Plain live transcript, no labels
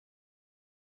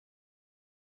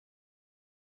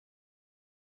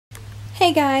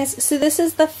Hey guys, so this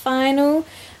is the final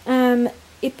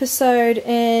episode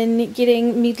in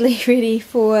getting Medley ready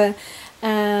for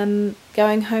going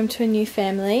home to a new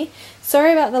family.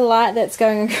 Sorry about the light that's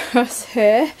going across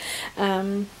her.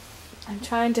 I'm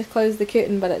trying to close the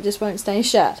curtain but it just won't stay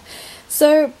shut.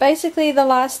 So basically the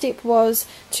last step was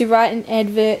to write an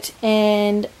advert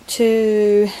and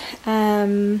to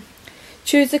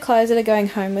choose the clothes that are going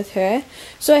home with her.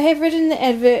 So I have written the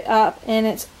advert up and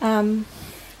it's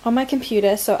on my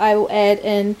computer, so I will add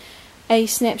in a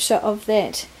snapshot of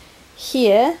that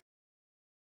here.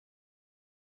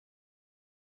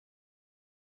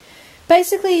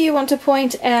 Basically you want to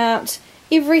point out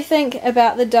everything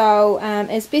about the doll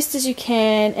as best as you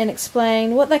can and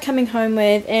explain what they're coming home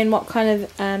with and what kind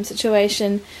of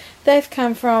situation they've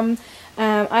come from.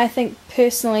 I think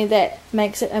personally that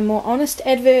makes it a more honest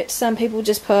advert. Some people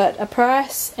just put a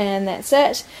price and that's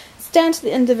it. Down to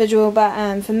the individual,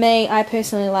 but for me, I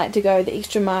personally like to go the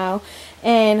extra mile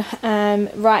and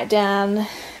write down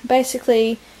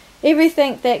basically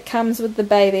everything that comes with the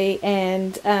baby.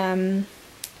 And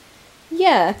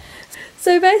yeah,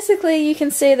 so basically you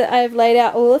can see that I've laid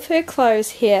out all of her clothes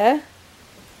here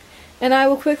and I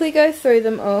will quickly go through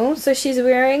them all. So she's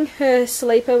wearing her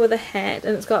sleeper with a hat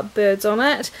and it's got birds on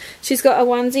it. She's got a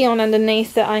onesie on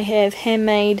underneath that I have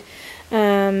handmade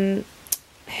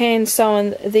hand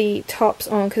sewn the tops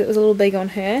on because it was a little big on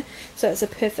her, so it's a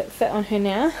perfect fit on her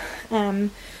now.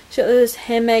 She's got this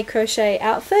handmade crochet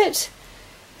outfit,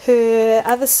 her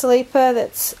other sleeper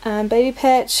that's baby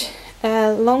patch,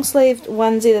 a long sleeved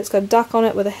onesie that's got a duck on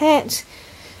it with a hat,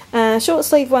 short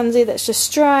sleeve onesie that's just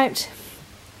striped,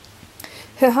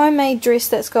 her homemade dress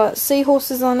that's got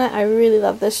seahorses on it. I really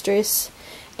love this dress,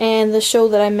 and the shawl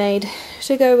that I made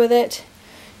to go with it,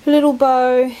 her little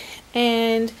bow,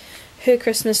 and her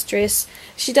Christmas dress.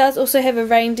 She does also have a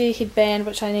reindeer headband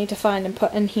which I need to find and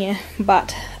put in here,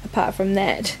 but apart from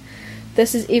that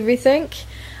this is everything.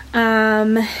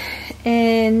 And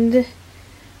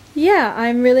yeah,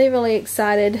 I'm really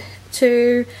excited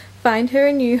to find her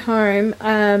a new home.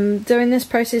 Doing this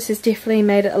process has definitely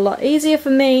made it a lot easier for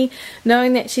me,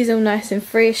 knowing that she's all nice and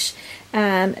fresh.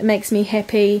 It makes me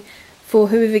happy for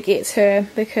whoever gets her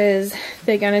because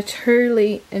they're going to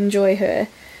truly enjoy her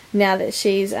now that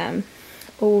she's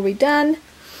all redone.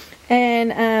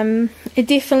 And it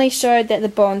definitely showed that the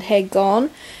bond had gone.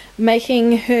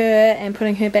 Making her and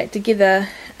putting her back together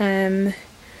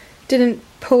didn't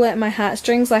pull at my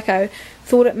heartstrings like I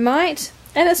thought it might,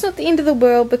 and it's not the end of the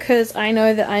world because I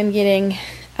know that I'm getting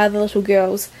other little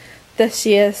girls this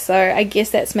year, so I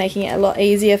guess that's making it a lot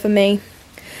easier for me.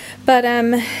 But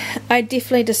I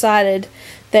definitely decided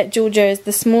that Georgia is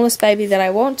the smallest baby that I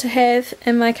want to have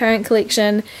in my current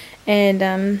collection,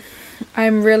 and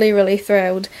I'm really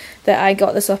thrilled that I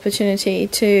got this opportunity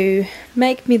to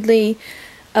make Medley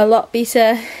a lot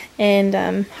better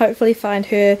and hopefully find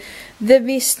her the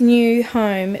best new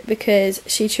home because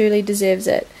she truly deserves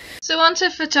it. So on to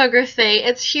photography.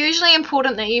 It's hugely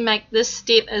important that you make this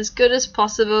step as good as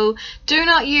possible. Do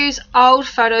not use old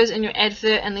photos in your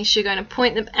advert unless you're going to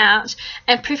point them out,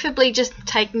 and preferably just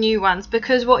take new ones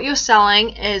because what you're selling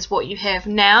is what you have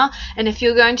now. And if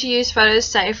you're going to use photos,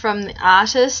 say from the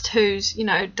artist who's, you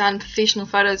know, done professional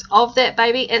photos of that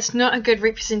baby, it's not a good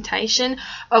representation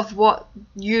of what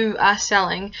you are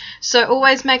selling. So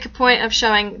always make a point of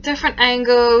showing different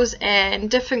angles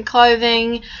and different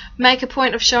clothing. Make a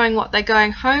point of showing what they're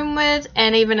going home with,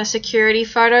 and even a security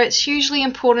photo. It's hugely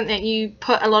important that you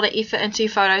put a lot of effort into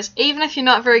your photos, even if you're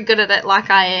not very good at it like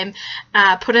I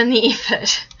am. Put in the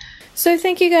effort. So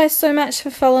thank you guys so much for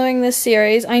following this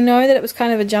series. I know that it was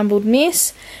kind of a jumbled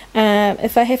mess.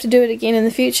 If I have to do it again in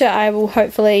the future, I will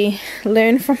hopefully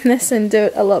learn from this and do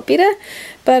it a lot better.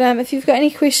 But if you've got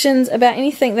any questions about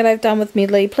anything that I've done with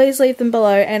Medley, please leave them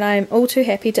below and I'm all too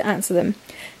happy to answer them.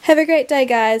 Have a great day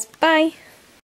guys. Bye!